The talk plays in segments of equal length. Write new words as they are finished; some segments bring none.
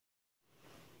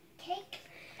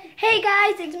Hey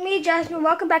guys, it's me, Jasmine.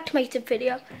 Welcome back to my YouTube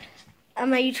video,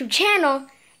 my YouTube channel.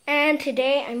 And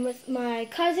today I'm with my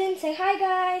cousin. Say hi,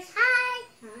 guys. Hi.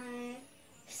 Hi.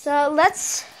 So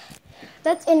let's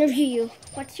interview you.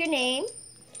 What's your name?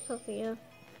 Sophia.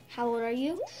 How old are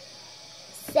you?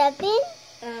 7.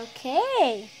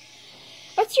 Okay.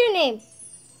 What's your name?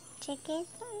 Ckikis.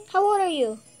 How old are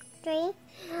you? 3.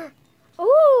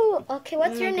 Ooh. Okay.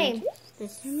 What's your name?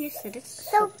 This time you said it.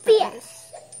 Sophia.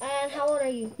 And how old are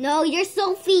you? No, you're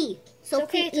Sophie.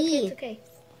 Sophie. It's okay.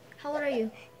 How old are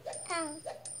you?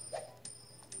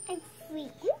 I'm 3.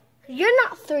 You're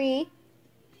not 3.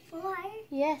 4.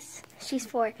 Yes, she's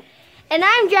 4. And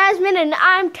I'm Jasmine, and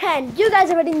I'm 10. You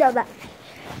guys already know that.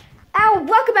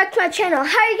 Welcome back to my channel.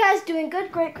 How are you guys doing?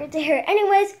 Good, great to hear.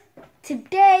 Anyways,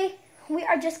 today we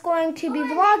are just going to be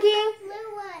vlogging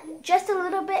just a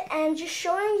little bit and just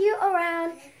showing you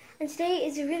around. And today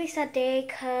is a really sad day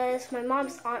because my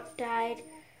mom's aunt died.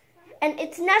 And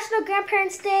it's National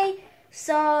Grandparents' Day,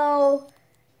 so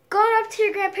go up to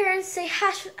your grandparents, say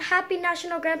Happy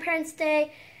National Grandparents'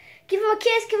 Day. Give them a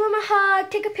kiss, give them a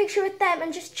hug, take a picture with them,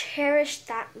 and just cherish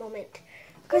that moment.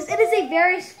 Because it is a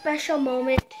very special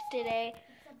moment today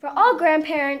for all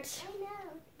grandparents.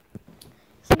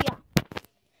 So yeah.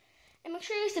 And make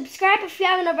sure you subscribe if you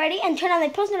haven't already and turn on the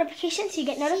post notifications so you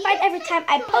get notified every time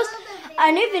I post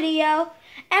a new video.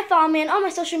 And follow me on all my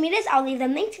social medias. I'll leave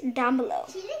them linked down below.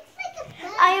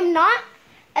 I am not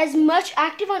as much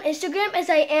active on Instagram as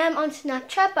I am on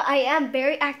Snapchat, but I am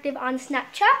very active on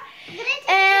Snapchat.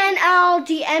 And I'll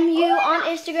DM you on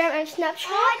Instagram and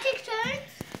Snapchat.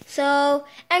 So,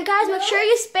 and guys, make sure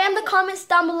you spam the comments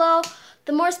down below.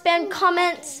 The more spam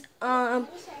comments, yeah.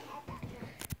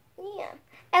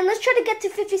 And let's try to get to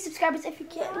 50 subscribers if you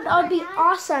can. That would be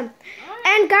awesome.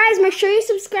 And guys, make sure you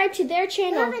subscribe to their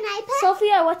channel.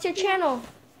 Sophia, what's your channel?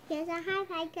 Yes,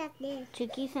 I got this.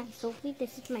 Ckikis and Sophie,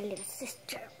 this is my little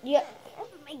sister. Yep. Oh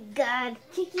my God.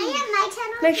 Ckikis. I have my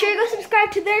channel. Make sure you go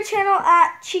subscribe to their channel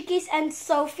at Ckikis and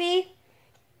Sophie.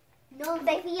 No,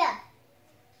 Sophia.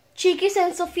 Ckikis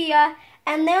and Sophia.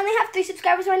 And they only have 3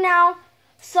 subscribers right now.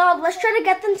 So let's try to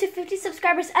get them to 50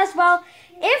 subscribers as well.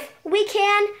 If we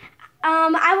can,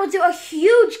 I will do a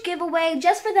huge giveaway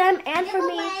just for them and for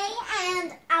me.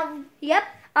 And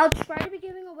I'll try to be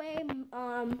giving away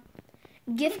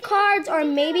gift cards or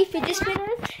maybe fidget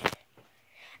spinners.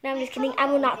 No, I'm just kidding. I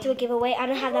will not do a giveaway. I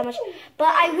don't have that much.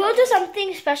 But I will do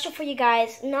something special for you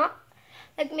guys. Not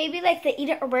like maybe like the Eat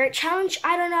It or Wear It challenge.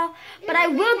 I don't know. But I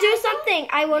will do something.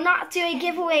 I will not do a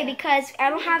giveaway because I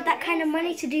don't have that kind of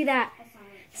money to do that.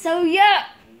 So yeah.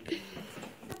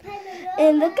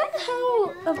 And look at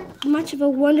how much of a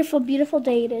wonderful, beautiful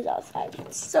day it is outside.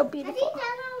 It's so beautiful.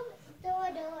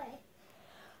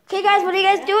 Okay, guys, what are you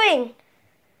guys doing?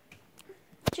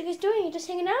 What you guys doing? You just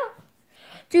hanging out?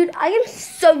 Dude, I am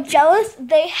so jealous.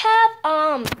 They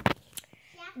have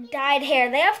dyed hair.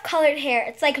 They have colored hair.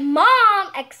 It's like,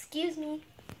 Mom, excuse me.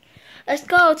 Let's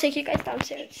go take you guys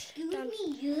downstairs.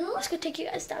 Let's go take you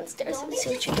guys downstairs and see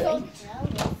what you're doing.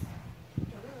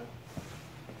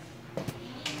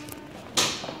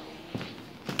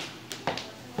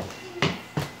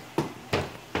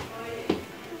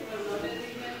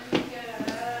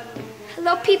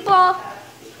 Hello, people.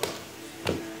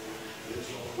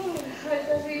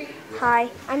 Hi,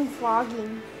 I'm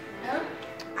vlogging.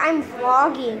 I'm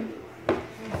vlogging.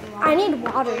 I need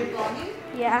water.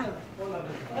 Yeah.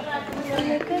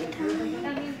 Having a good time.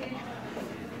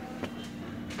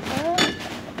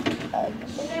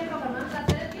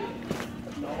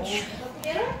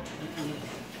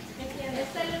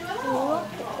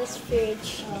 Look at this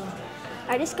fridge.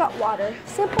 I just got water.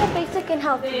 Simple, basic, and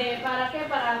healthy.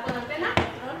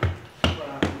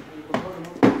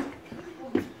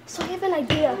 So I have an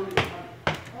idea.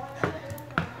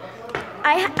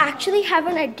 I actually have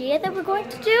an idea that we're going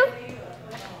to do.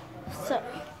 So,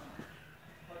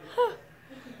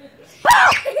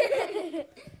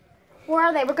 where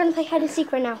are they? We're going to play hide and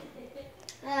seek right now.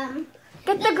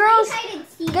 Get the girls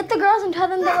and tell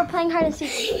them that we're playing hide and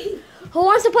seek. Who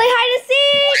wants to play hide and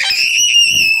seek?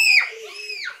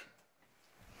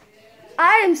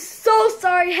 I am so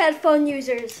sorry, headphone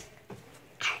users.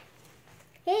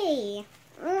 Hey.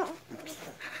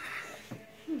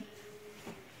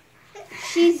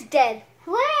 She's dead.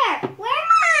 Where? Where am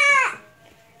I?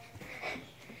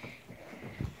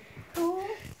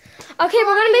 Okay,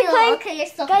 we're gonna be playing. Okay, you're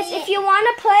Sophie. Guys, if you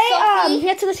wanna play, you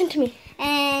have to listen to me.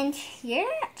 And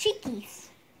you're Ckikis.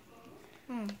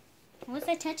 What was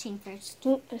I touching first?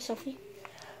 Sophie.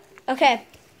 Okay.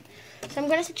 So I'm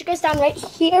gonna sit you guys down right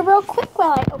here real quick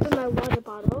while I open my water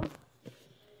bottle.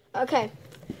 Okay.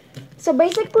 So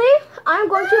basically, I'm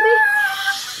going to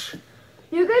be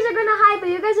You guys are gonna hide, but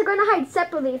you guys are gonna hide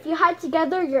separately. If you hide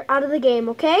together, you're out of the game,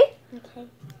 okay? Okay.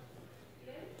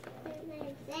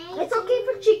 It's okay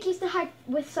for Ckikis to hide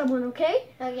with someone, okay?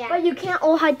 Oh, yeah. But you can't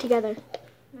all hide together.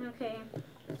 Okay.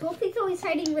 Sophie's always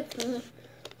hiding with me.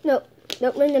 No.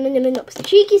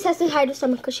 Ckikis has to hide with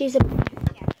someone because she's a...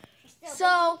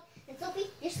 So... And Sophie,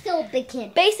 you're still a big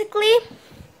kid. Basically...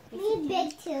 Me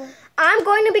big too. I'm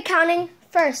going to be counting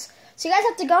first. So you guys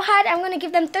have to go hide. I'm going to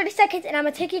give them 30 seconds and I'm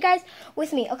going to take you guys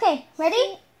with me. Okay,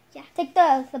 ready? Yeah. Take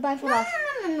the blindfold off.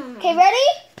 No. Okay, ready?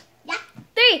 Yeah.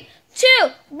 3, 2,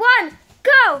 1,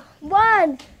 go!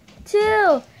 1,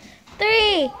 2,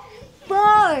 3,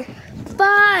 4,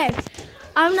 5.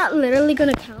 I'm not literally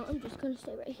going to count. I'm just going to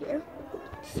stay right here.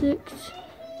 6.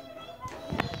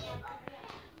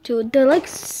 Dude, they're like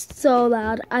so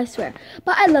loud, I swear.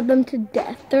 But I love them to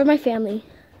death. They're my family.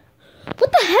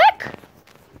 What the heck?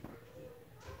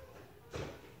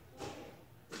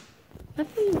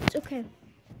 It's okay.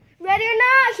 Ready or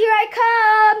not, here I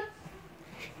come.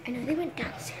 I know they went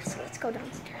downstairs, so let's go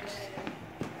downstairs.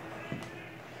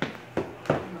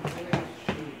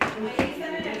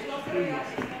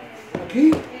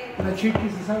 Aquí, la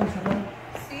Ckikis, ¿sabes hablar?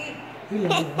 Sí.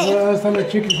 Ahora están las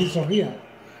Ckikis y Sophia.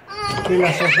 Y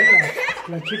la Sophia.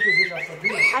 La Ckikis y la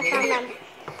Sophia. I found them.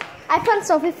 I found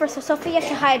Sophie first, so Sophie, you have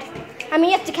to hide. I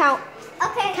mean, you have to count.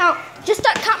 Okay. Count. Just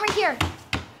start. Count right here.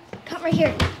 Count right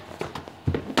here.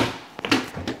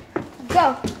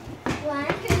 Go. 1,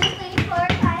 2, 3, 4,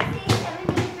 5, 6,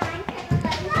 7, 8, 9,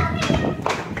 10, 11,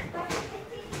 12.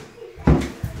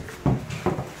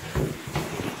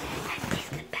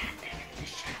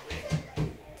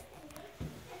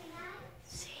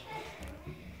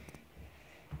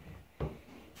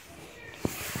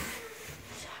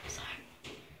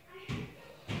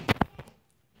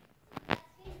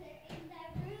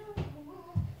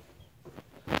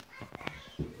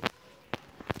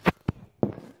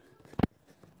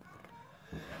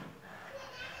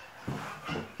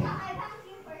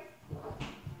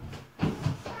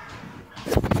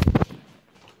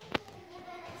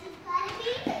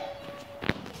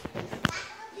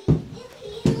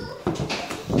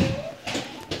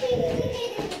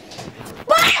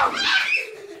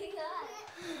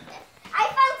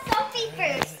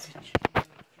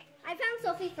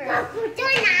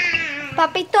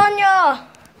 Papi Toño.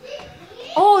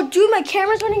 Oh, dude, my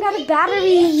camera's running out of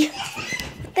battery.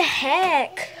 What the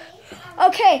heck?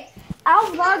 Okay,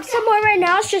 I'll vlog some more right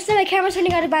now. It's just that my camera's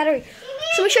running out of battery.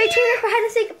 So make sure you tune in for Hide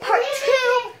and Seek Part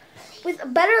 2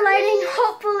 with better lighting,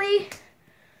 hopefully.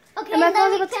 Okay, Am I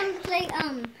then we supposed to- can play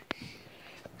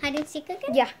hide and seek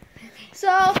again? Yeah. So,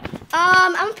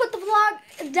 I'm gonna put the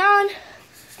vlog down.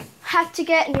 Have to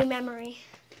get a new memory.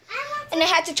 And I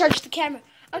had to charge the camera.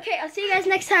 Okay, I'll see you guys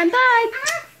next time. Bye.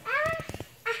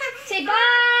 Say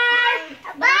bye.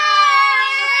 Bye.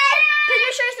 Please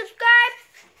make sure you subscribe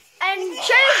and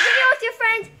share this video with your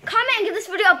friends. Comment and give this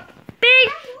video a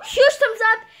big, huge thumbs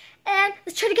up. And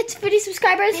let's try to get to 50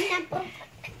 subscribers.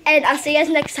 And I'll see you guys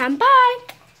next time. Bye.